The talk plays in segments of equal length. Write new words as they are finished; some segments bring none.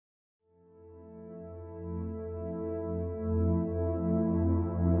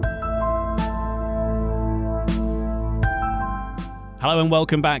Hello and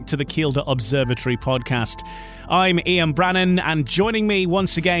welcome back to the Kielder Observatory podcast. I'm Ian Brannan, and joining me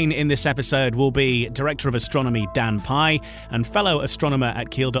once again in this episode will be Director of Astronomy Dan Pye and fellow astronomer at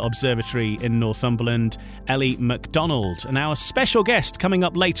Kielder Observatory in Northumberland, Ellie MacDonald. And our special guest coming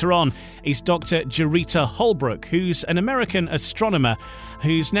up later on is Dr. Jarita Holbrook, who's an American astronomer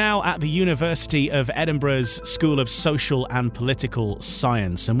who's now at the University of Edinburgh's School of Social and Political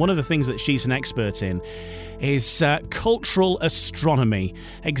Science. And one of the things that she's an expert in is cultural astronomy,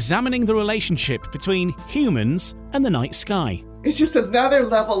 examining the relationship between humans and the night sky. It's just another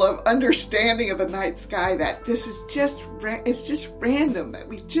level of understanding of the night sky that this is it's just random, that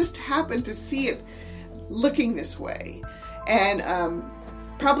we just happen to see it looking this way. And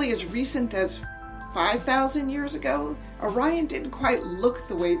probably as recent as 5,000 years ago, Orion didn't quite look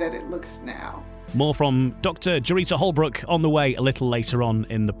the way that it looks now. More from Dr. Jarita Holbrook on the way a little later on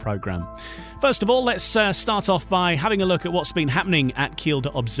in the programme. First of all, let's start off by having a look at what's been happening at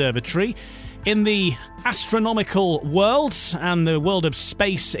Kielder Observatory. In the astronomical world and the world of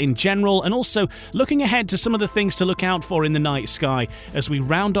space in general, and also looking ahead to some of the things to look out for in the night sky as we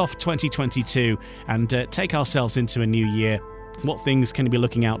round off 2022 and take ourselves into a new year. What things can you be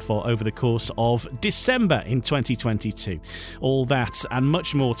looking out for over the course of December in 2022? All that and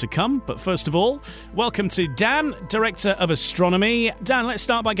much more to come. But first of all, welcome to Dan, Director of Astronomy. Dan, let's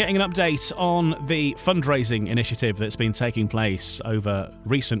start by getting an update on the fundraising initiative that's been taking place over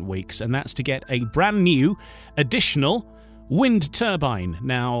recent weeks, and that's to get a brand new additional wind turbine.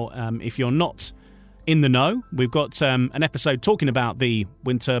 Now, if you're not in the know, we've got an episode talking about the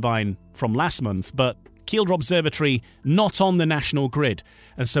wind turbine from last month, but Kielder Observatory not on the national grid,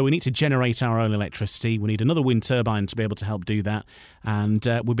 and so we need to generate our own electricity. We need another wind turbine to be able to help do that, and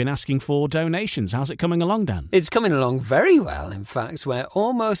we've been asking for donations. How's it coming along, Dan? It's coming along very well. In fact, we're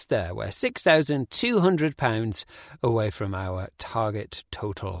almost there. We're £6,200 away from our target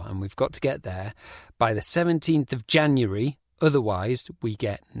total, and we've got to get there by the 17th of January. Otherwise, we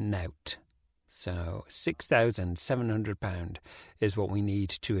get nout. So £6,700 is what we need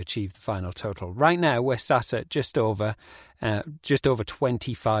to achieve the final total. Right now, we're sat at just over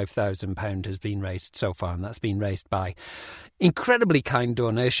 £25,000 has been raised so far, and that's been raised by incredibly kind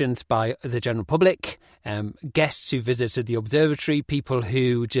donations by the general public, guests who visited the observatory, people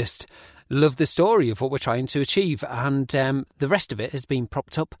who just love the story of what we're trying to achieve, and the rest of it has been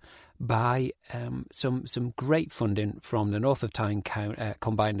propped up by some great funding from the North of Tyne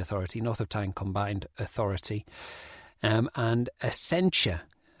Combined Authority, and Essentia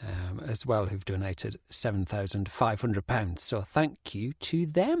as well, who've donated £7,500. So thank you to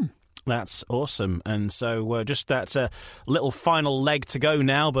them. That's awesome. And so just that little final leg to go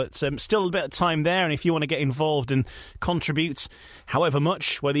now, but still a bit of time there. And if you want to get involved and contribute however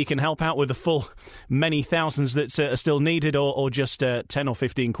much, whether you can help out with the full many thousands that are still needed, or just 10 or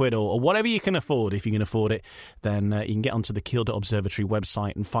 15 quid or whatever you can afford, if you can afford it, then you can get onto the Kielder Observatory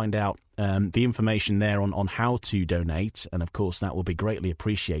website and find out the information there on how to donate. And of course, that will be greatly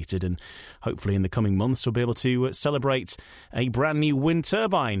appreciated. And hopefully in the coming months, we'll be able to celebrate a brand new wind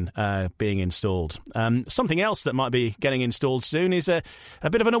turbine being installed. Something else that might be getting installed soon is a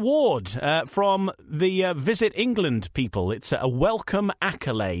bit of an award from the Visit England people. It's a welcome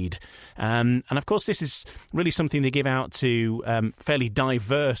accolade. And of course, this is really something they give out to fairly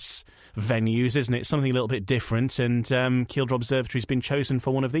diverse venues, isn't it? Something a little bit different, and Kielder Observatory has been chosen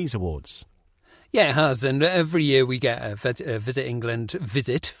for one of these awards. Yeah, it has, and every year we get a Visit England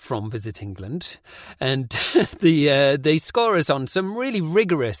visit from Visit England, and they score us on some really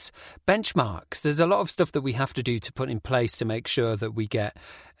rigorous benchmarks. There's a lot of stuff that we have to do to put in place to make sure that we get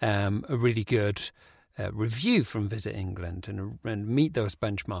a really good review from Visit England and meet those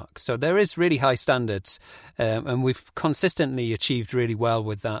benchmarks. So there is really high standards, and we've consistently achieved really well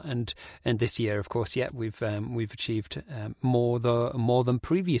with that. And this year, of course, we've achieved more than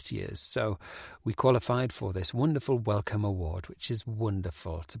previous years. So we qualified for this wonderful welcome award, which is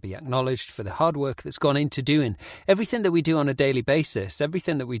wonderful to be acknowledged for the hard work that's gone into doing everything that we do on a daily basis.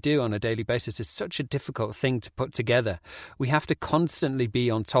 Everything that we do on a daily basis is such a difficult thing to put together. We have to constantly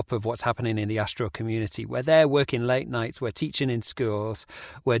be on top of what's happening in the astro community. We're there working late nights, we're teaching in schools,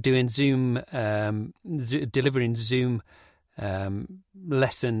 we're doing delivering Zoom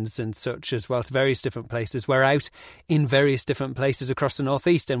lessons and such as well to various different places. We're out in various different places across the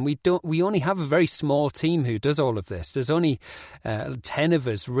northeast, and we only have a very small team who does all of this. There's only 10 of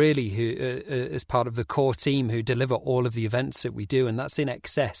us really who as part of the core team who deliver all of the events that we do, and that's in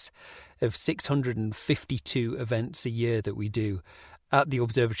excess of 652 events a year that we do at the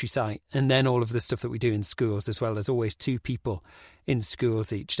observatory site, and then all of the stuff that we do in schools as well. There's always 2 people in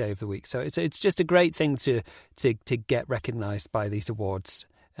schools each day of the week. So it's just a great thing to get recognised by these awards,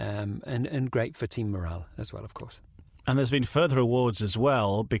 and great for team morale as well, of course. And there's been further awards as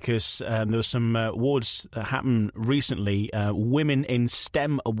well, because there were some awards that happened recently, Women in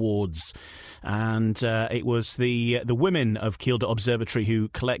STEM Awards. And it was the women of Kielder Observatory who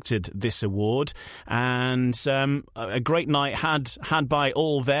collected this award. And a great night had by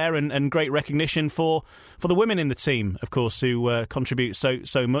all there, and great recognition for the women in the team, of course, who contribute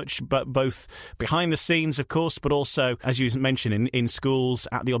so much, but both behind the scenes, of course, but also, as you mentioned, in schools,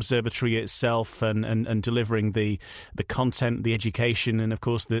 at the observatory itself, and delivering the content, the education, and of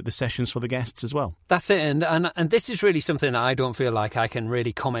course the sessions for the guests as well. That's it, and this is really something that I don't feel like I can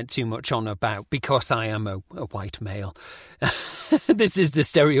really comment too much on about, because I am a white male. This is the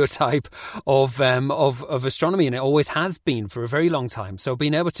stereotype of astronomy, and it always has been for a very long time. So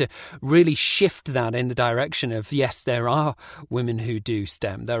being able to really shift that in the direction of, yes, there are women who do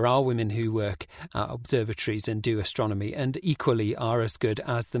STEM, there are women who work at observatories and do astronomy, and equally are as good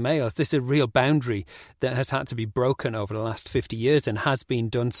as the males. This is a real boundary that has had to be broken over the last 50 years, and has been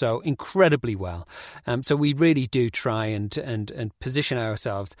done so incredibly well. So we really do try and position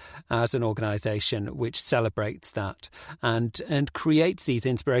ourselves as an organisation which celebrates that and creates these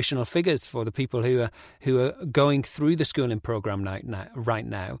inspirational figures for the people who are going through the schooling programme right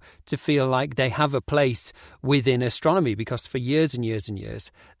now to feel like they have a place within astronomy, because for years and years and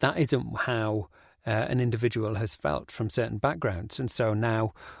years that isn't how an individual has felt from certain backgrounds. And so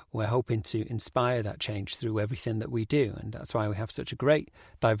now we're hoping to inspire that change through everything that we do, and that's why we have such a great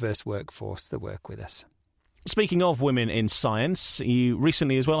diverse workforce that work with us. Speaking of women in science, you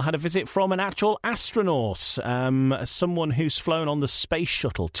recently as well had a visit from an actual astronaut, someone who's flown on the space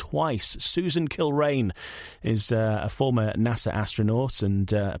shuttle twice. Susan Kilrain is a former NASA astronaut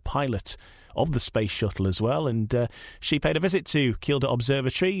and a pilot of the space shuttle as well, and she paid a visit to Kielder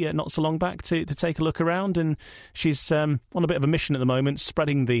Observatory not so long back to take a look around, and she's on a bit of a mission at the moment,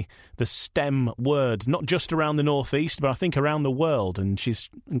 spreading the STEM word, not just around the northeast, but I think around the world, and she's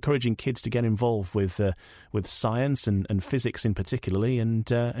encouraging kids to get involved with science and physics in particularly,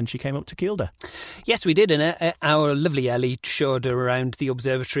 and she came up to Kielder. Yes, we did, and our lovely Ellie showed her around the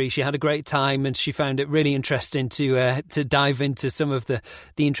observatory. She had a great time, and she found it really interesting to dive into some of the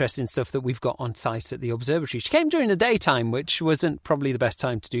interesting stuff that we've got on site at the observatory. She came during the daytime, which wasn't probably the best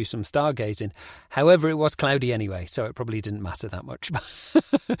time to do some stargazing. However, it was cloudy anyway, so it probably didn't matter that much.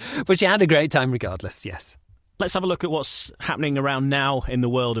 But she had a great time regardless, yes. Let's have a look at what's happening around now in the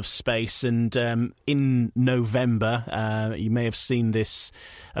world of space. And in November, you may have seen this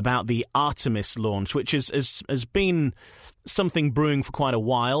about the Artemis launch, which has been something brewing for quite a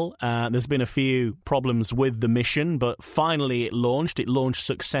while. There's been a few problems with the mission, but finally it launched. It launched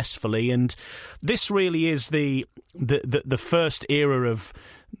successfully, and this really is the first era of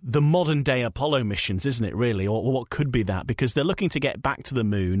the modern day Apollo missions, isn't it, really? Or what could be that? Because they're looking to get back to the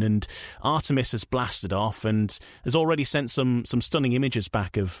moon, and Artemis has blasted off and has already sent some stunning images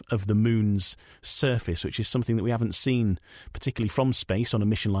back of the moon's surface, which is something that we haven't seen, particularly from space, on a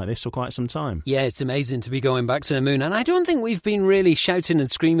mission like this for quite some time. Yeah, it's amazing to be going back to the moon, and I don't think we've been really shouting and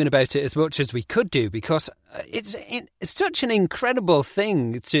screaming about it as much as we could do, because it's such an incredible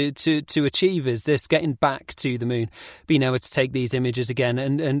thing to achieve, is this, getting back to the moon, being able to take these images again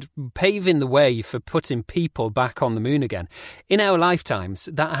and paving the way for putting people back on the moon again. In our lifetimes,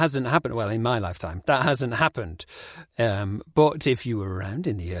 that hasn't happened. Well, in my lifetime, that hasn't happened. But if you were around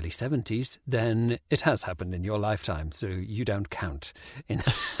in the early 70s, then it has happened in your lifetime, so you don't count in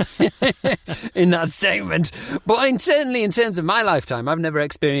in that segment. But certainly in terms of my lifetime, I've never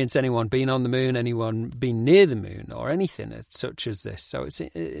experienced anyone being on the moon, anyone being near the moon, or anything such as this. So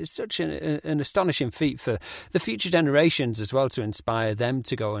it's such an astonishing feat for the future generations as well, to inspire them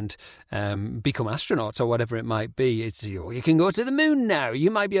to go and become astronauts or whatever it might be. It's, you can go to the moon now.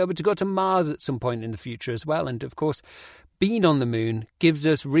 You might be able to go to Mars at some point in the future as well. And of course, being on the moon gives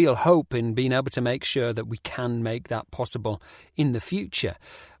us real hope in being able to make sure that we can make that possible in the future.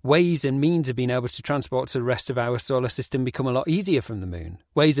 Ways and means of being able to transport to the rest of our solar system become a lot easier from the moon.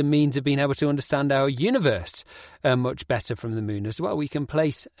 Ways and means of being able to understand our universe much better from the moon as well. We can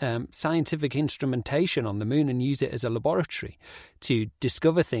place scientific instrumentation on the moon and use it as a laboratory to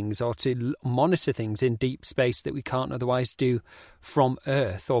discover things or to monitor things in deep space that we can't otherwise do from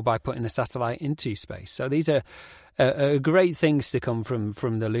Earth or by putting a satellite into space. So these are great things to come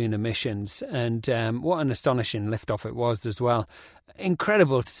from the lunar missions, and what an astonishing liftoff it was as well.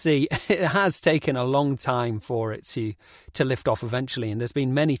 Incredible to see. It has taken a long time for it to lift off eventually, and there's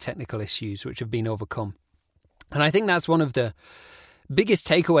been many technical issues which have been overcome. And I think that's one of the biggest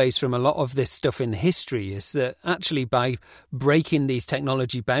takeaways from a lot of this stuff in history is that actually by breaking these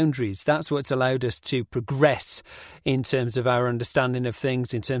technology boundaries, that's what's allowed us to progress in terms of our understanding of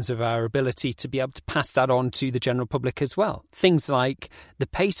things, in terms of our ability to be able to pass that on to the general public as well. Things like the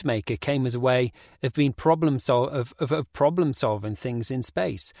pacemaker came as a way of being problem solving things in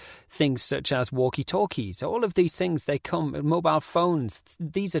space. Things such as walkie-talkies, all of these things, they come, mobile phones,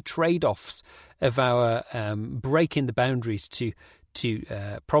 these are trade-offs of our breaking the boundaries to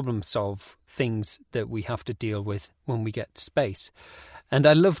problem solve things that we have to deal with when we get to space. And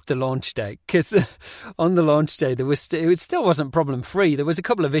I loved the launch day because on the launch day it still wasn't problem free. There was a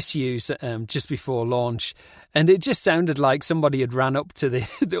couple of issues just before launch, and it just sounded like somebody had ran up to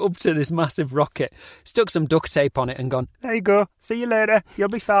this massive rocket, stuck some duct tape on it, and gone, "There you go. See you later. You'll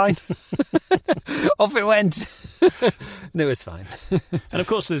be fine." Off it went. No, it was fine. And of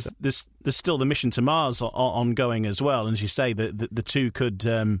course, there's still the mission to Mars ongoing as well. And as you say, the two could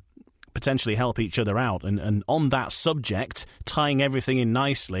potentially help each other out. And on that subject, tying everything in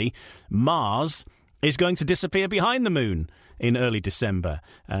nicely, Mars is going to disappear behind the moon in early December.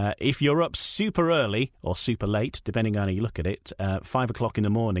 If you're up super early or super late, depending on how you look at it, 5 o'clock in the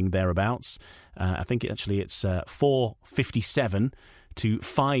morning, thereabouts, I think it's 4:57 to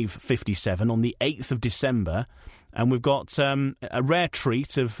 5:57 on the 8th of December. And we've got a rare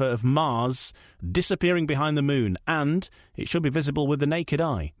treat of Mars disappearing behind the moon. And it should be visible with the naked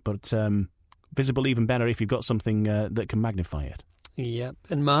eye, but visible even better if you've got something that can magnify it. Yep,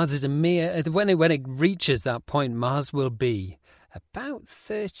 and Mars is a mere... When it reaches that point, Mars will be about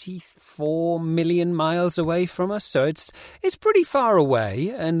 34 million miles away from us. So it's pretty far away.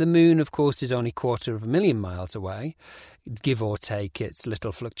 And the moon, of course, is only 250,000 miles away, give or take its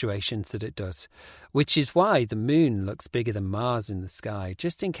little fluctuations that it does, which is why the moon looks bigger than Mars in the sky.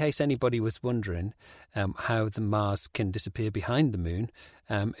 Just in case anybody was wondering how the Mars can disappear behind the moon,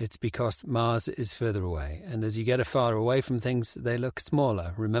 it's because Mars is further away. And as you get far away from things, they look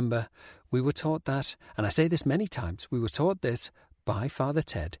smaller. Remember, we were taught that, and I say this many times, we were taught this by Father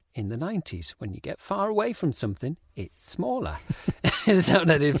Ted in the 90s. When you get far away from something, it's smaller. It's not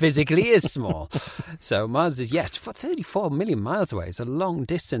that it physically is small. So Mars is, for 34 million miles away. It's a long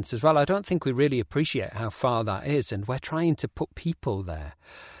distance as well. I don't think we really appreciate how far that is. And we're trying to put people there.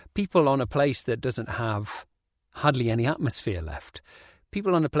 People on a place that doesn't have hardly any atmosphere left.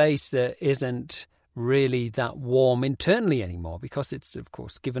 People on a place that isn't really that warm internally anymore because it's, of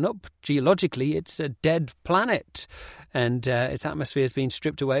course, given up. Geologically, it's a dead planet and its atmosphere has been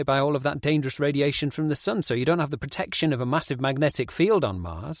stripped away by all of that dangerous radiation from the sun. So you don't have the protection of a massive magnetic field on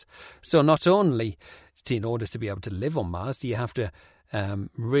Mars. So not only, in order to be able to live on Mars, do you have to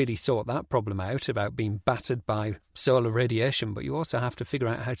really sort that problem out about being battered by solar radiation, but you also have to figure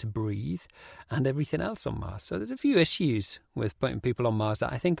out how to breathe and everything else on Mars. So there's a few issues with putting people on Mars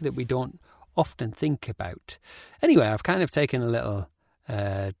that I think that we don't often think about. Anyway, I've kind of taken a little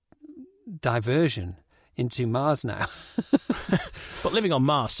diversion into Mars now. But living on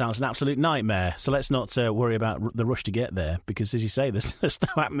Mars sounds an absolute nightmare, so let's not worry about the rush to get there, because as you say, there's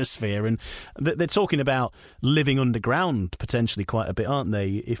no atmosphere, and they're talking about living underground potentially quite a bit, aren't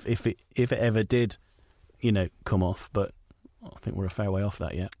they, if it ever did, come off, but I think we're a fair way off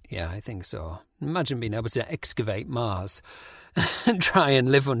that yet. Yeah, I think so. Imagine being able to excavate Mars and try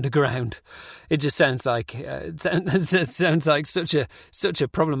and live underground. It just sounds like such a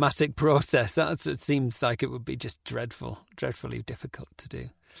problematic process. It seems like it would be just dreadfully difficult to do.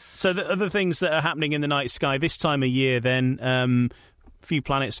 So the other things that are happening in the night sky this time of year, then, a few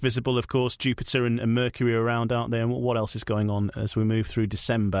planets visible, of course, Jupiter and Mercury around, aren't there? And what else is going on as we move through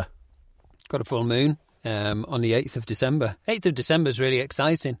December? Got a full moon. On the 8th of December. 8th of December is really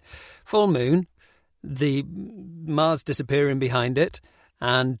exciting. Full moon, the Mars disappearing behind it,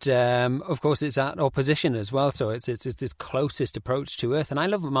 and of course it's at opposition as well, so it's its closest approach to Earth. And I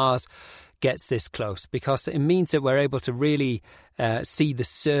love that Mars gets this close because it means that we're able to really see the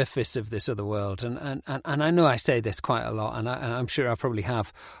surface of this other world. And I know I say this quite a lot, and I'm sure I probably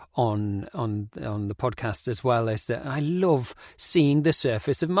have on the podcast as well, is that I love seeing the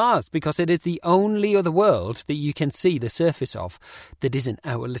surface of Mars because it is the only other world that you can see the surface of that isn't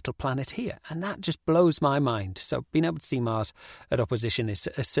our little planet here. And that just blows my mind. So being able to see Mars at opposition is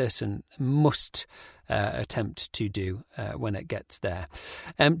a certain must attempt to do when it gets there.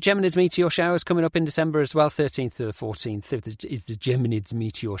 Geminids meteor showers coming up in December as well, 13th to the 14th is the Geminids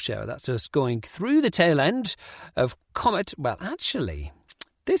meteor shower. That's us going through the tail end of comet. Well, actually,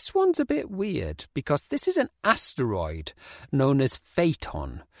 this one's a bit weird because this is an asteroid known as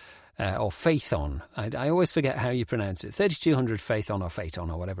Phaeton. or Phaethon. I always forget how you pronounce it. 3200 Phaethon or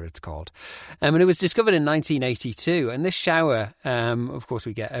Phaeton or whatever it's called. And it was discovered in 1982. And this shower, of course,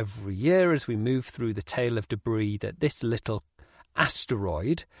 we get every year as we move through the tail of debris that this little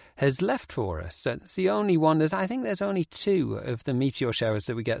asteroid has left for us. So it's the only one. I think there's only 2 of the meteor showers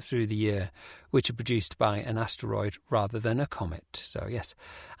that we get through the year which are produced by an asteroid rather than a comet. So yes,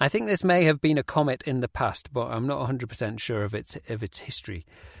 I think this may have been a comet in the past, but I'm not 100% sure of its history,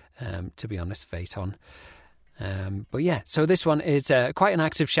 to be honest, Phaeton. But yeah, so this one is quite an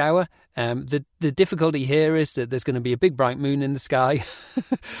active shower. The difficulty here is that there's going to be a big bright moon in the sky,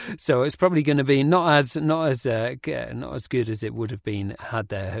 so it's probably going to be not as good as it would have been had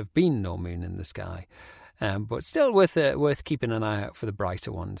there have been no moon in the sky. But still worth keeping an eye out for the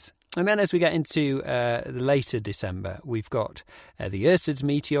brighter ones. And then as we get into the later December, we've got the Ursids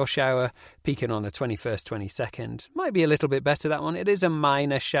meteor shower peaking on the 21st, 22nd. Might be a little bit better, that one. It is a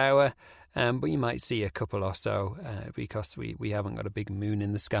minor shower. But you might see a couple or so because we haven't got a big moon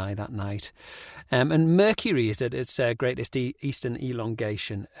in the sky that night. And Mercury is at its greatest eastern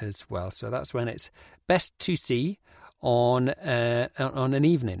elongation as well. So that's when it's best to see on an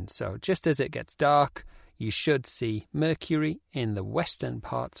evening. So just as it gets dark, you should see Mercury in the western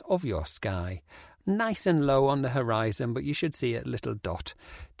parts of your sky. Nice and low on the horizon, but you should see a little dot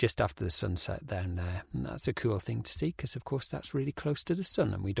just after the sunset down there. And that's a cool thing to see because, of course, that's really close to the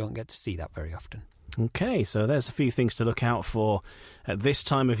sun and we don't get to see that very often. Okay, so there's a few things to look out for at this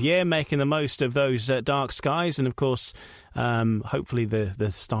time of year, making the most of those dark skies. And, of course, hopefully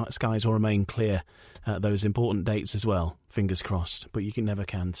the skies will remain clear at those important dates as well. Fingers crossed, but you never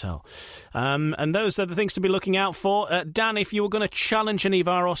can tell. And those are the things to be looking out for. Dan, if you were going to challenge any of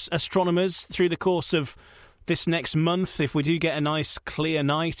our astronomers through the course of this next month, if we do get a nice clear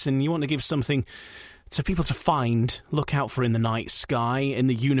night and you want to give something to people to find, look out for in the night sky, in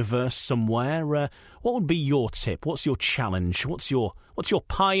the universe somewhere, what would be your tip? What's your challenge? What's your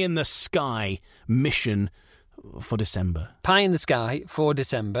pie in the sky mission for December? Pie in the sky for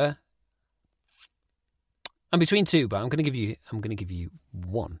December. I'm between 2, but I'm going to give you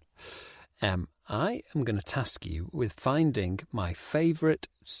 1. I am going to task you with finding my favourite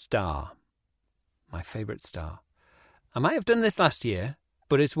star. My favourite star. I might have done this last year,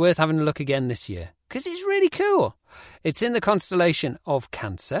 but it's worth having a look again this year because it's really cool. It's in the constellation of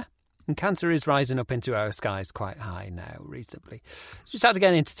Cancer, and Cancer is rising up into our skies quite high now recently. So we start to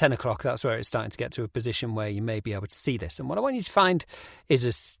get into 10 o'clock. That's where it's starting to get to a position where you may be able to see this. And what I want you to find is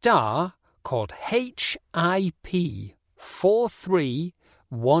a star called HIP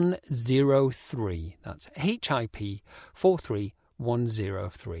 43103. That's HIP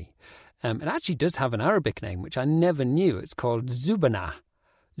 43103. It actually does have an Arabic name, which I never knew. It's called Zubana.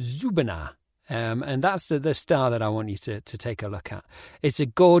 And that's the star that I want you to take a look at. It's a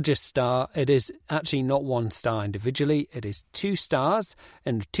gorgeous star. It is actually not one star individually. It is 2 stars,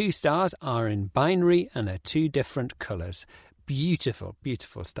 and the 2 stars are in binary and are 2 different colours. Beautiful,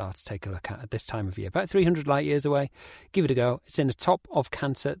 beautiful star to take a look at this time of year. About 300 light years away. Give it a go. It's in the top of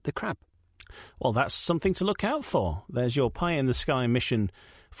Cancer, the Crab. Well, that's something to look out for. There's your pie in the sky mission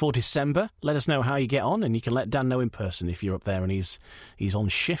for December. Let us know how you get on, and you can let Dan know in person if you're up there and he's on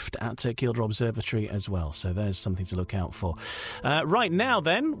shift at Kielder Observatory as well. So there's something to look out for. Right now,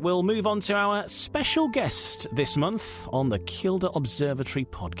 then, we'll move on to our special guest this month on the Kielder Observatory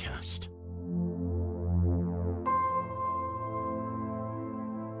podcast.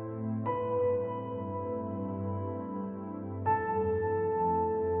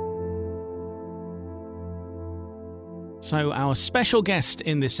 So our special guest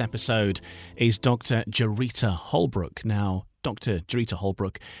in this episode is Dr. Jarita Holbrook. Now, Dr. Jarita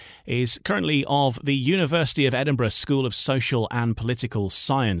Holbrook is currently of the University of Edinburgh School of Social and Political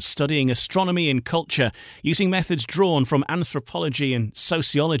Science, studying astronomy and culture using methods drawn from anthropology and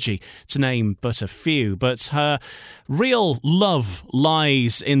sociology, to name but a few. But her real love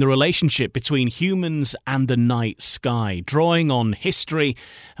lies in the relationship between humans and the night sky, drawing on history,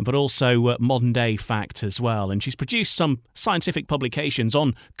 but also modern-day fact as well. And she's produced some scientific publications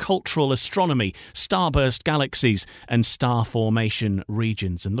on cultural astronomy, starburst galaxies, and star formation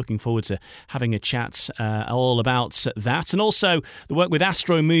regions, and looking forward to having a chat all about that, and also the work with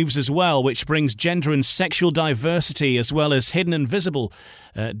Astro Moves as well, which brings gender and sexual diversity as well as hidden and visible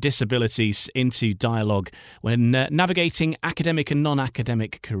disabilities into dialogue when navigating academic and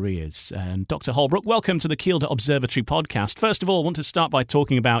non-academic careers. And Dr. Holbrook, welcome to the Kielder Observatory podcast. First of all, I want to start by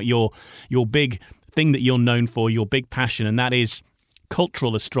talking about your big thing that you're known for, your big passion, and that is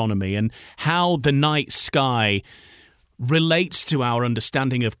cultural astronomy and how the night sky relates to our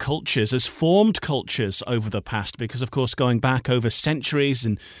understanding of cultures, has formed cultures over the past, because, of course, going back over centuries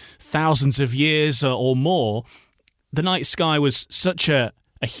and thousands of years or more, the night sky was such a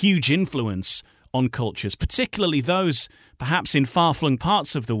huge influence on cultures, particularly those perhaps in far-flung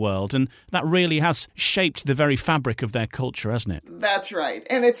parts of the world, and that really has shaped the very fabric of their culture, hasn't it? That's right.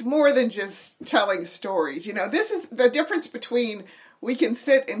 And it's more than just telling stories. You know, this is the difference between we can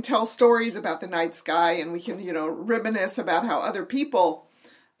sit and tell stories about the night sky, and we can, reminisce about how other people,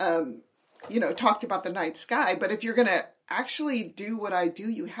 talked about the night sky. But if you're going to actually do what I do,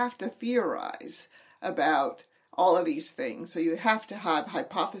 you have to theorize about all of these things. So you have to have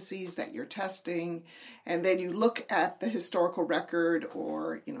hypotheses that you're testing, and then you look at the historical record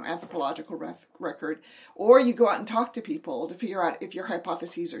or, anthropological record, or you go out and talk to people to figure out if your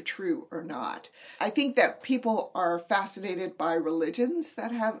hypotheses are true or not. I think that people are fascinated by religions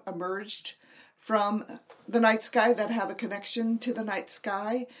that have emerged from the night sky, that have a connection to the night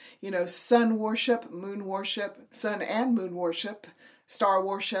sky. Sun worship, moon worship, sun and moon worship, star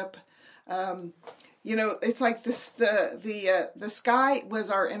worship. It's like this, the sky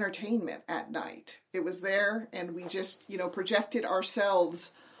was our entertainment at night. It was there, and we just, projected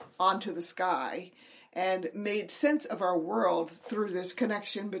ourselves onto the sky and made sense of our world through this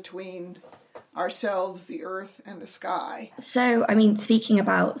connection between ourselves, the earth, and the sky. So, speaking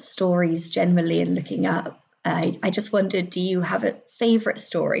about stories generally and looking up, I just wondered, do you have a favorite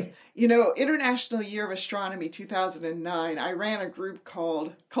story? International Year of Astronomy 2009, I ran a group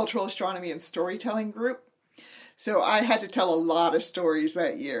called Cultural Astronomy and Storytelling Group. So I had to tell a lot of stories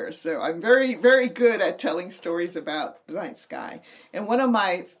that year. So I'm very, very good at telling stories about the night sky. And one of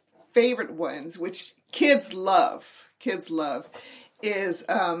my favorite ones, which kids love, is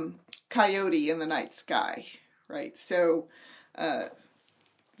Coyote in the Night Sky, right? So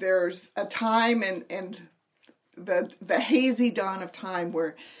there's a time in the hazy dawn of time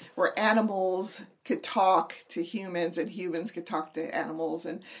where animals could talk to humans and humans could talk to animals,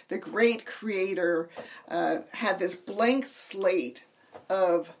 and the great creator had this blank slate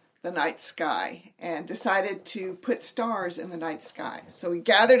of the night sky and decided to put stars in the night sky. So he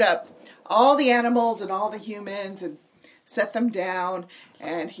gathered up all the animals and all the humans and set them down,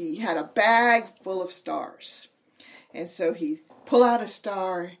 and he had a bag full of stars. And so he'd pull out a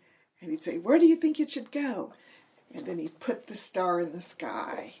star and he'd say, "Where do you think it should go?" And then he'd put the star in the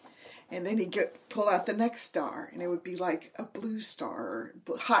sky. And then he'd pull out the next star, and it would be like a blue star,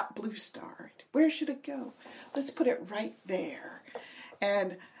 hot blue star. Where should it go? Let's put it right there.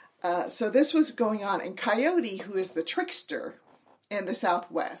 And so this was going on. And Coyote, who is the trickster in the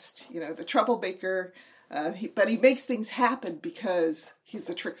Southwest, the troublemaker, but he makes things happen because he's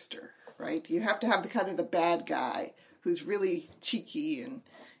the trickster, right? You have to have the bad guy who's really cheeky and,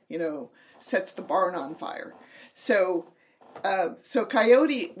 sets the barn on fire. So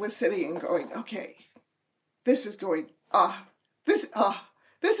Coyote was sitting and going, okay, this is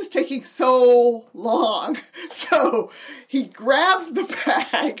taking so long. So he grabs the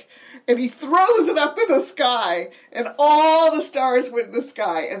bag and he throws it up in the sky, and all the stars went in the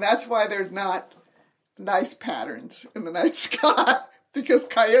sky. And that's why there's not nice patterns in the night sky, because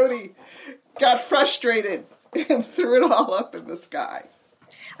Coyote got frustrated and threw it all up in the sky.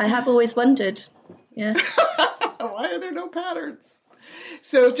 I have always wondered. Yeah. Why are there no patterns?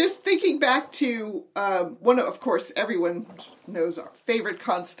 So just thinking back to of course, everyone knows our favorite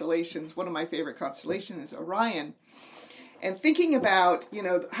constellations. One of my favorite constellations is Orion. And thinking about,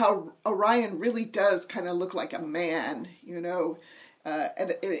 how Orion really does kind of look like a man, and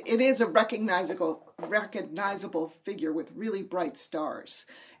it is a recognizable figure with really bright stars.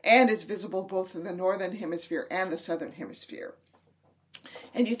 And it's visible both in the northern hemisphere and the southern hemisphere.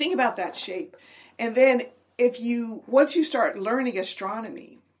 And you think about that shape. And then once you start learning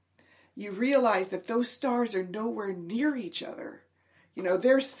astronomy, you realize that those stars are nowhere near each other.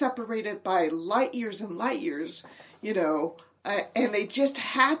 They're separated by light years and light years, and they just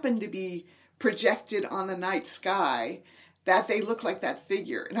happen to be projected on the night sky that they look like that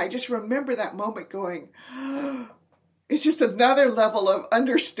figure. And I just remember that moment going, it's just another level of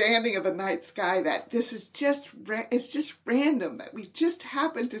understanding of the night sky, that this is it's just random, that we just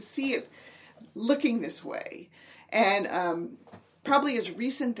happen to see it looking this way. And probably as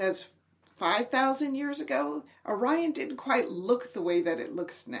recent as 5,000 years ago, Orion didn't quite look the way that it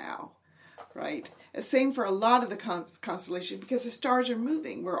looks now, right? The same for a lot of the constellation, because the stars are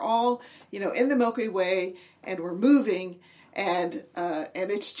moving. We're all, in the Milky Way, and we're moving, and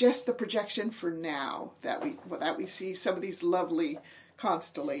it's just the projection for now that we see some of these lovely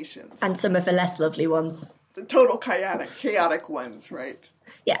constellations. And some of the less lovely ones. The total chaotic ones, right?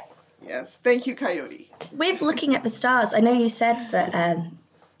 Yeah. Yes. Thank you, Coyote. With looking at the stars, I know you said that,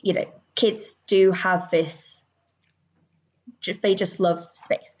 kids do have this, they just love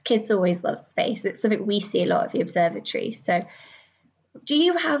space. Kids always love space. It's something we see a lot at the observatory. So do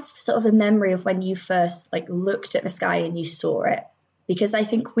you have sort of a memory of when you first looked at the sky and you saw it? Because I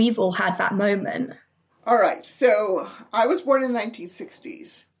think we've all had that moment. All right. So I was born in the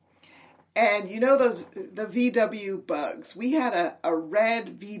 1960s. And you know the VW bugs? We had a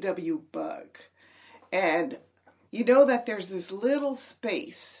red VW bug. And you know that there's this little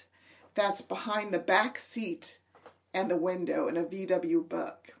space that's behind the back seat and the window in a VW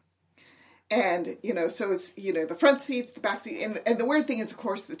bug. And, so it's, the front seats, the back seat. And the weird thing is, of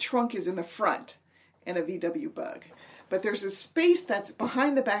course, the trunk is in the front in a VW bug. But there's a space that's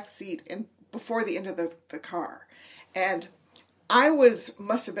behind the back seat and before the end of the car. And I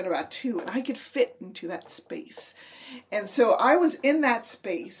must have been about 2, and I could fit into that space. And so I was in that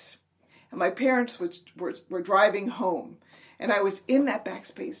space, and my parents were driving home. And I was in that back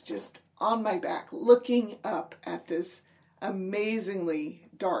space, just on my back, looking up at this amazingly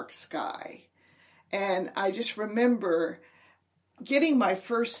dark sky. And I just remember getting my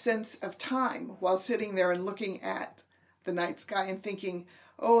first sense of time while sitting there and looking at the night sky and thinking,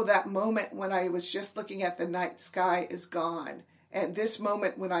 oh, that moment when I was just looking at the night sky is gone. And this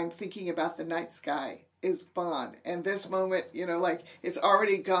moment when I'm thinking about the night sky is gone. And this moment, it's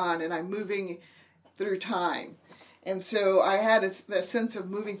already gone and I'm moving through time. And so I had the sense of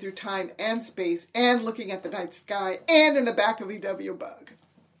moving through time and space and looking at the night sky and in the back of the VW bug.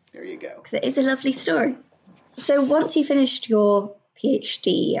 There you go. It's a lovely story. So once you finished your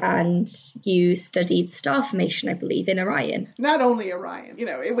PhD and you studied star formation, I believe, in Orion. Not only Orion.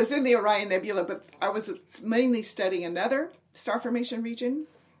 It was in the Orion Nebula, but I was mainly studying another star formation region,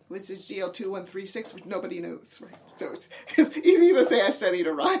 which is GL2136, which nobody knows, right? So it's easy to say I studied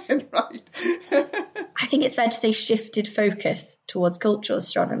Orion, right? I think it's fair to say shifted focus towards cultural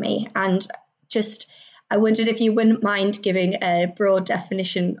astronomy. And I wondered if you wouldn't mind giving a broad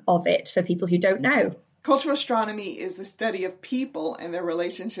definition of it for people who don't know. Cultural astronomy is the study of people and their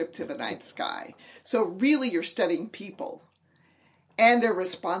relationship to the night sky. So really you're studying people and their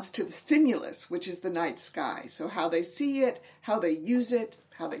response to the stimulus, which is the night sky. So how they see it, how they use it,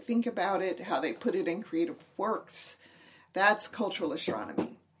 how they think about it, how they put it in creative works. That's cultural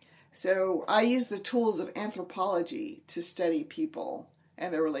astronomy. So I use the tools of anthropology to study people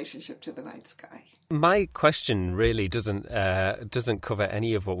and their relationship to the night sky. My question really doesn't cover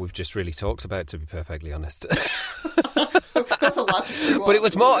any of what we've just really talked about, to be perfectly honest. That's a lot to chew on. But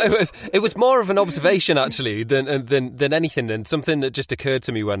it was more of an observation actually than anything, and something that just occurred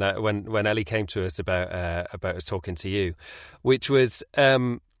to me when Ellie came to us about us talking to you, which was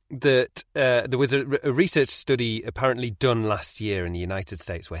that there was a research study apparently done last year in the United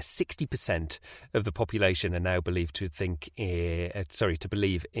States where 60% of the population are now believed to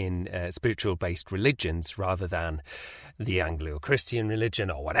believe in spiritual-based religions rather than the Anglo-Christian religion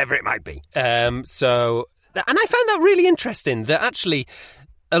or whatever it might be. And I found that really interesting, that actually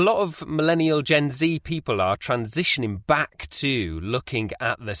a lot of millennial Gen Z people are transitioning back to looking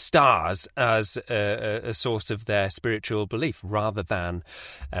at the stars as a source of their spiritual belief rather than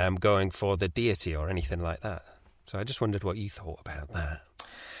going for the deity or anything like that. So I just wondered what you thought about that.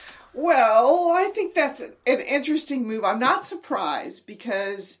 Well, I think that's an interesting move. I'm not surprised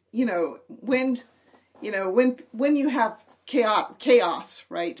because, when you have chaos,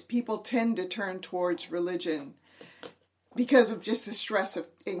 right, people tend to turn towards religion because of just the stress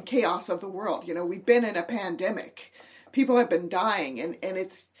and chaos of the world. We've been in a pandemic. People have been dying, and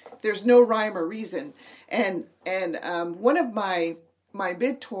there's no rhyme or reason. And one of my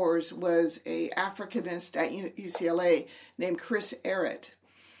mentors was a Africanist at UCLA named Chris Arrett.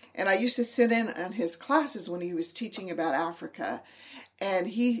 And I used to sit in on his classes when he was teaching about Africa. And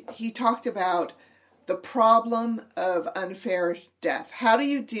he talked about the problem of unfair death. How do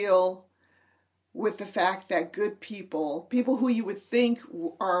you deal with the fact that good people who you would think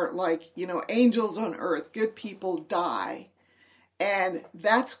are angels on earth, good people die? And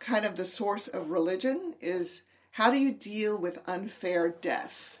that's kind of the source of religion, is how do you deal with unfair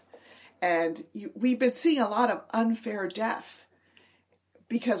death? And we've been seeing a lot of unfair death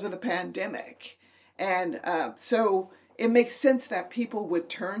because of the pandemic. And so it makes sense that people would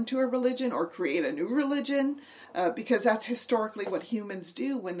turn to a religion or create a new religion, because that's historically what humans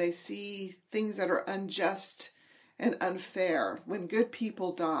do when they see things that are unjust and unfair. When good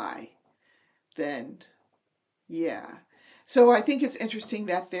people die, then, yeah. So I think it's interesting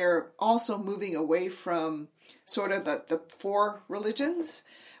that they're also moving away from sort of the four religions,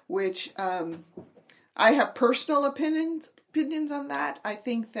 which I have personal opinions opinions on that. I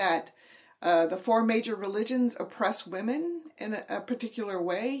think that the four major religions oppress women in a particular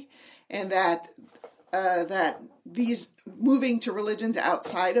way, and that these moving to religions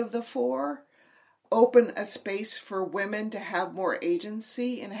outside of the four open a space for women to have more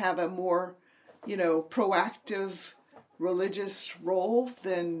agency and have a more, proactive religious role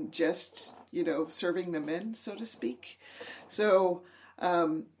than just, serving the men, so to speak. So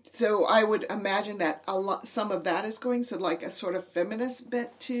I would imagine that some of that is going, so like a sort of feminist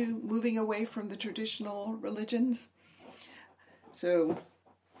bent to moving away from the traditional religions. So,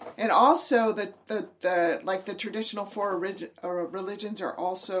 and also the traditional four religions are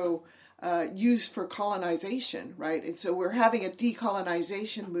also used for colonization, right? And so we're having a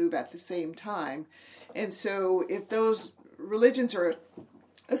decolonization move at the same time. And so if those religions are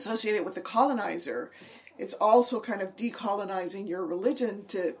associated with the colonizer, it's also kind of decolonizing your religion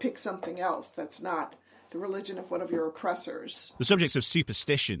to pick something else that's not the religion of one of your oppressors. The subjects of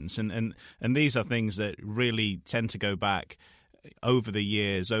superstitions, and these are things that really tend to go back over the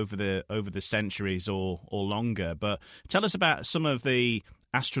years, over the centuries or longer. But tell us about some of the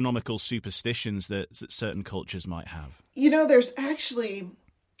astronomical superstitions that certain cultures might have. There's actually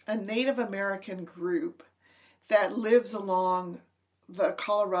a Native American group that lives along the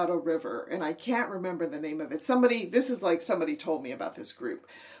Colorado River, and I can't remember the name of it. Somebody told me about this group,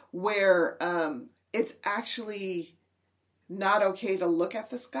 where it's actually not okay to look at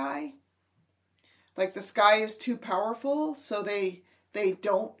the sky. Like the sky is too powerful, so they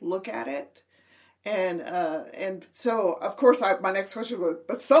don't look at it. And so of course my next question was,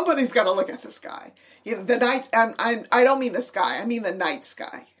 but somebody's got to look at the sky. The night. I don't mean the sky. I mean the night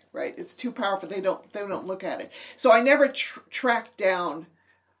sky. Right? It's too powerful. They don't look at it. So I never tracked down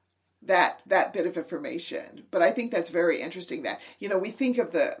that bit of information. But I think that's very interesting that, we think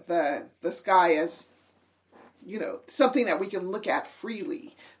of the sky as, something that we can look at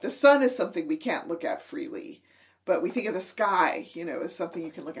freely. The sun is something we can't look at freely. But we think of the sky, as something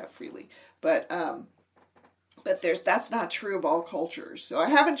you can look at freely. But that's not true of all cultures. So I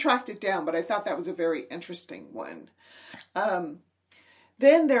haven't tracked it down, but I thought that was a very interesting one.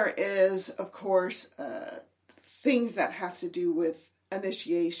 Then there is, of course, things that have to do with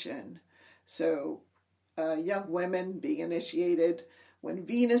initiation. So young women being initiated when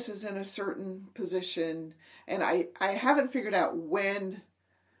Venus is in a certain position. And I haven't figured out when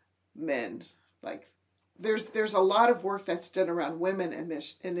men, like, there's a lot of work that's done around women and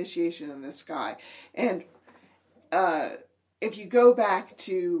this initiation in the sky. And if you go back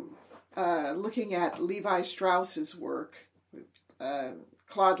to looking at Levi Strauss's work,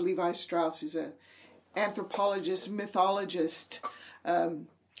 Claude Levi-Strauss, who's an anthropologist, mythologist.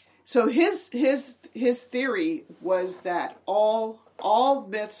 So his theory was that all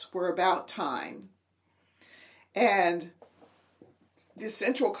myths were about time, and the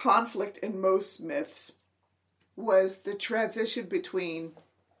central conflict in most myths was the transition between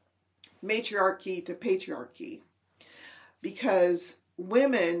matriarchy to patriarchy, because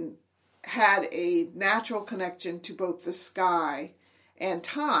women had a natural connection to both the sky and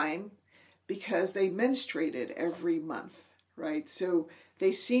time because they menstruated every month, right? So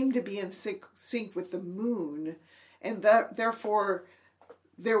they seemed to be in sync with the moon, and therefore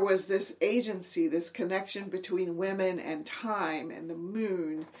there was this agency, this connection between women and time and the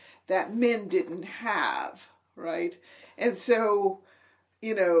moon that men didn't have, right? And so,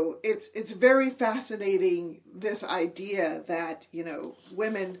 it's very fascinating, this idea that,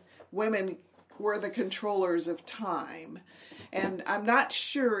 women were the controllers of time. And I'm not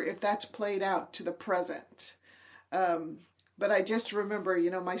sure if that's played out to the present. But I just remember,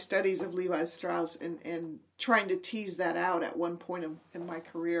 my studies of Levi Strauss and trying to tease that out at one point in my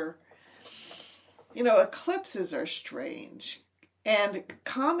career. Eclipses are strange. And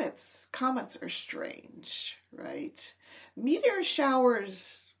comets are strange, right? Meteor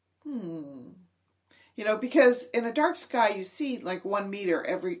showers, because in a dark sky you see like one meteor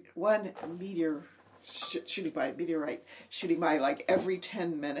shooting by, meteorite shooting by like every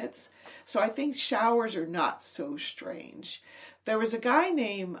 10 minutes. So I think showers are not so strange. There was a guy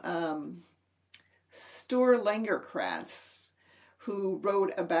named Sture Langerkrantz who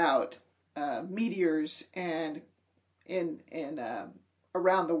wrote about meteors and in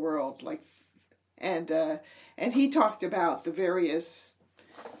around the world, and he talked about the various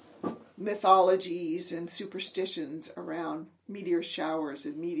mythologies and superstitions around meteor showers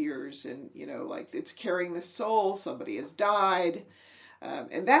and meteors, and it's carrying the soul, somebody has died,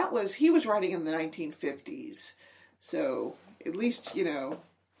 and he was writing in the 1950s, so at least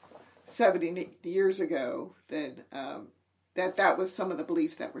 70 years ago, then that was some of the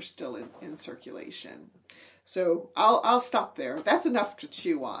beliefs that were still in circulation. So I'll stop there. That's enough to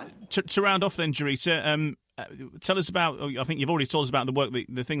chew on. To round off then, Jarita, tell us about, I think you've already told us about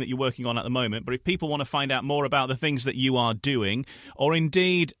the thing that you're working on at the moment, but if people want to find out more about the things that you are doing, or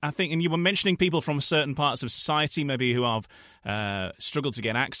indeed, I think, and you were mentioning people from certain parts of society maybe who have struggled to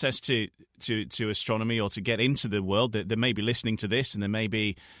get access to astronomy or to get into the world, that they may be listening to this and they may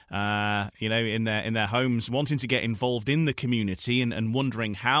be, in their homes wanting to get involved in the community and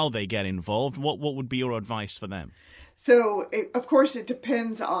wondering how they get involved. What would be your advice for them? So, of course, it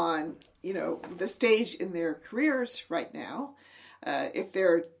depends on, the stage in their careers right now. If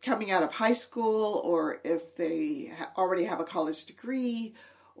they're coming out of high school, or if they already have a college degree,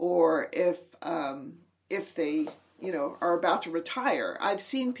 or if they, are about to retire. I've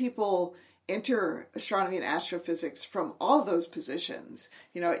seen people enter astronomy and astrophysics from all those positions.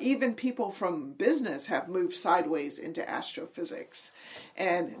 Even people from business have moved sideways into astrophysics.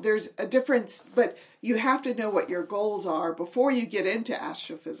 And there's a difference, but you have to know what your goals are before you get into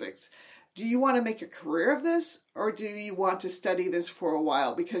astrophysics. Do you want to make a career of this, or do you want to study this for a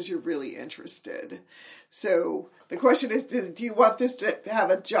while because you're really interested? So the question is, do you want this to have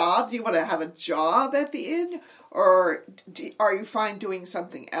a job? Do you want to have a job at the end? Or are you fine doing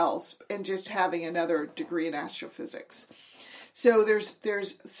something else and just having another degree in astrophysics? So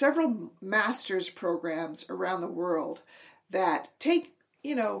there's several master's programs around the world that take,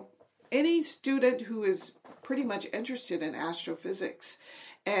 any student who is pretty much interested in astrophysics,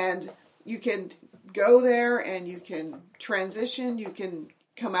 and you can go there and you can transition, you can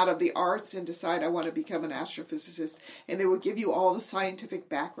come out of the arts and decide I want to become an astrophysicist, and they will give you all the scientific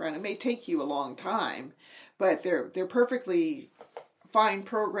background. It may take you a long time, but they're perfectly fine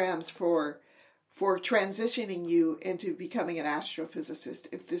programs for transitioning you into becoming an astrophysicist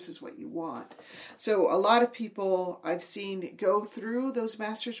if this is what you want. So a lot of people I've seen go through those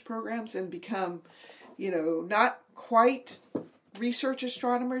master's programs and become, not quite research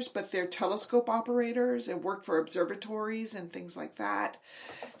astronomers, but they're telescope operators and work for observatories and things like that.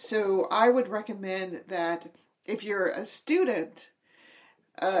 So I would recommend that if you're a student,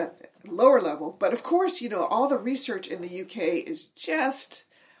 lower level, but of course, all the research in the UK is just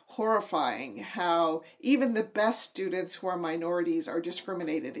horrifying how even the best students who are minorities are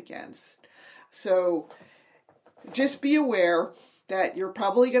discriminated against. So just be aware that you're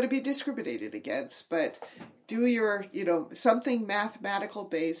probably going to be discriminated against, but do your, something mathematical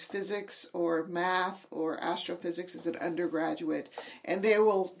based, physics or math or astrophysics as an undergraduate, and they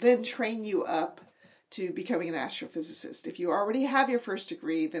will then train you up to becoming an astrophysicist. If you already have your first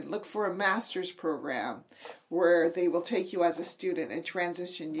degree, then look for a master's program where they will take you as a student and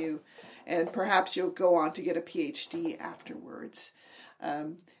transition you, and perhaps you'll go on to get a PhD afterwards.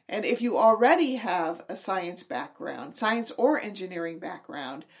 And if you already have a science background, science or engineering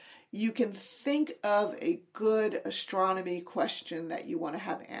background, you can think of a good astronomy question that you want to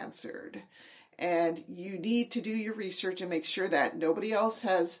have answered. And you need to do your research and make sure that nobody else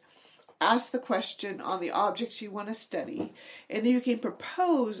has asked the question on the objects you want to study. And then you can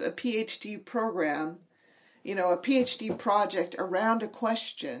propose a PhD program, a PhD project around a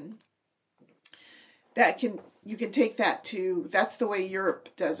question that you can take that to, that's the way Europe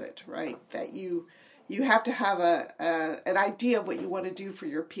does it, right? That you have to have an idea of what you want to do for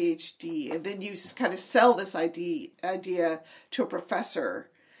your PhD, and then you kind of sell this idea to a professor,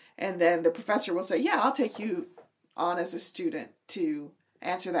 and then the professor will say, yeah, I'll take you on as a student to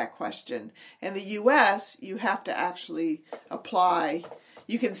answer that question. In the US, you have to actually apply.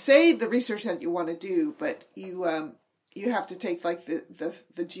 You can say the research that you want to do, but you have to take like the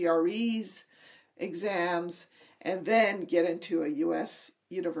GREs exams and then get into a US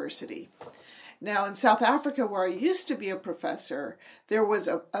university. Now, in South Africa, where I used to be a professor, there was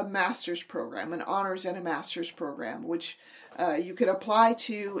a master's program, an honors and a master's program, which you could apply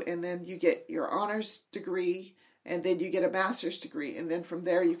to, and then you get your honors degree, and then you get a master's degree, and then from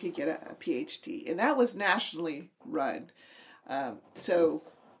there you could get a PhD. And that was nationally run. So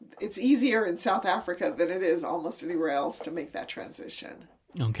it's easier in South Africa than it is almost anywhere else to make that transition.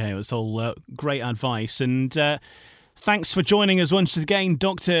 Okay, it was all great advice. And thanks for joining us once again,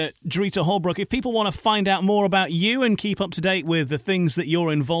 Dr. Jarita Holbrook. If people want to find out more about you and keep up to date with the things that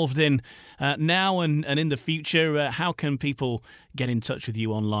you're involved in now and in the future, how can people get in touch with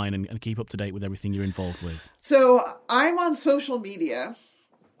you online and keep up to date with everything you're involved with? So I'm on social media,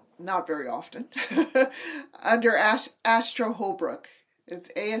 not very often, under Astro Holbrook. It's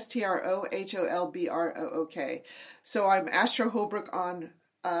ASTROHOLBROOK. So I'm Astro Holbrook on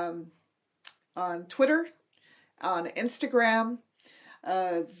Twitter, on Instagram.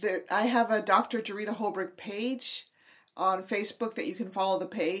 I have a Dr. Jarita Holbrook page on Facebook that you can follow the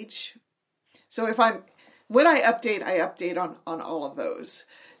page. So if I'm when I update on all of those.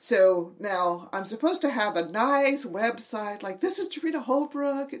 So now I'm supposed to have a nice website, like this is Jarita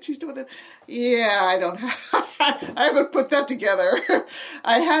Holbrook and she's doing it. Yeah, I don't have, I haven't put that together.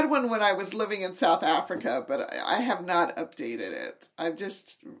 I had one when I was living in South Africa, but I have not updated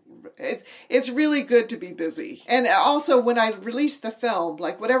it. It's really good to be busy. And also when I release the film,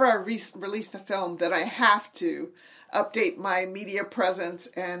 like whenever I release the film, then I have to update my media presence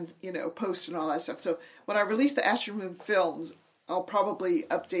and, post and all that stuff. So when I release the Astronomy films, I'll probably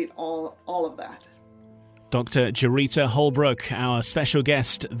update all of that. Dr. Jarita Holbrook, our special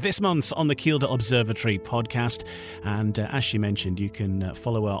guest this month on the Kielder Observatory podcast. And as she mentioned, you can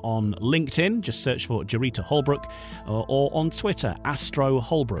follow her on LinkedIn. Just search for Jarita Holbrook, or on Twitter, Astro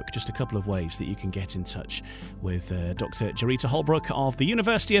Holbrook. Just a couple of ways that you can get in touch with Dr. Jarita Holbrook of the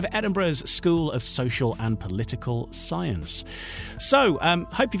University of Edinburgh's School of Social and Political Science. So,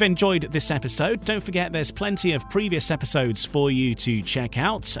 hope you've enjoyed this episode. Don't forget there's plenty of previous episodes for you to check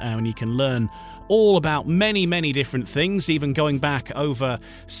out, and you can learn all about many, many different things, even going back over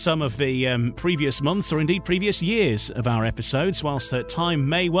some of the previous months or indeed previous years of our episodes. Whilst that time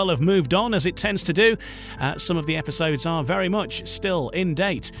may well have moved on, as it tends to do, some of the episodes are very much still in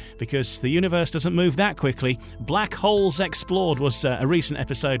date because the universe doesn't move that quickly. Black Holes Explored was a recent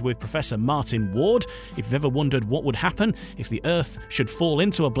episode with Professor Martin Ward. If you've ever wondered what would happen if the Earth should fall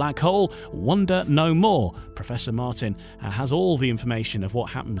into a black hole, wonder no more. Professor Martin has all the information of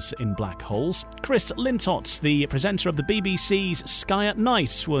what happens in black holes. Chris Lintott, the presenter of the BBC's Sky at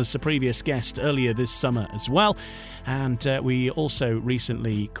Night, was a previous guest earlier this summer as well. And we also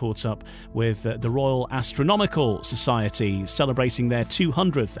recently caught up with the Royal Astronomical Society celebrating their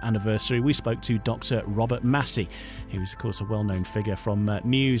 200th anniversary. We spoke to Dr. Robert Massey, who's of course a well-known figure from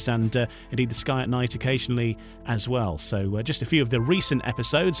news and indeed the Sky at Night occasionally as well. So just a few of the recent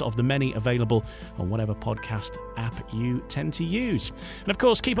episodes of the many available on whatever podcast app you tend to use. And of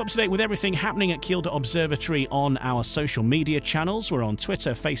course, keep up to date with everything happening at Kielder Observatory on our social media channels. We're on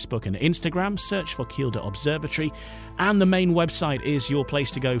Twitter, Facebook and Instagram. Search for Kielder Observatory. And the main website is your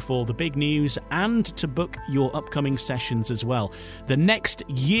place to go for the big news and to book your upcoming sessions as well. The next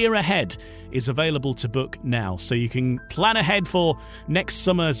year ahead is available to book now, so you can plan ahead for next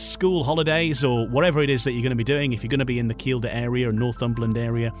summer's school holidays or whatever it is that you're going to be doing. If you're going to be in the Kielder area or Northumberland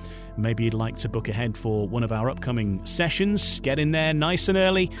area, maybe you'd like to book ahead for one of our upcoming sessions. Get in there nice and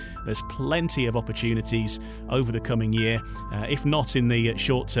early. There's plenty of opportunities over the coming year, if not in the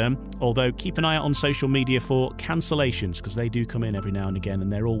short term. Although keep an eye out on social media for cancellations, because they do come in every now and again,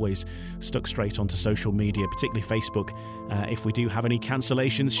 and they're always stuck straight onto social media, particularly Facebook, if we do have any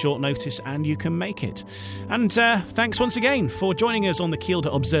cancellations, short notice, and you can make it. And thanks once again for joining us on the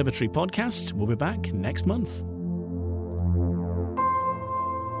Kielder Observatory podcast. We'll be back next month.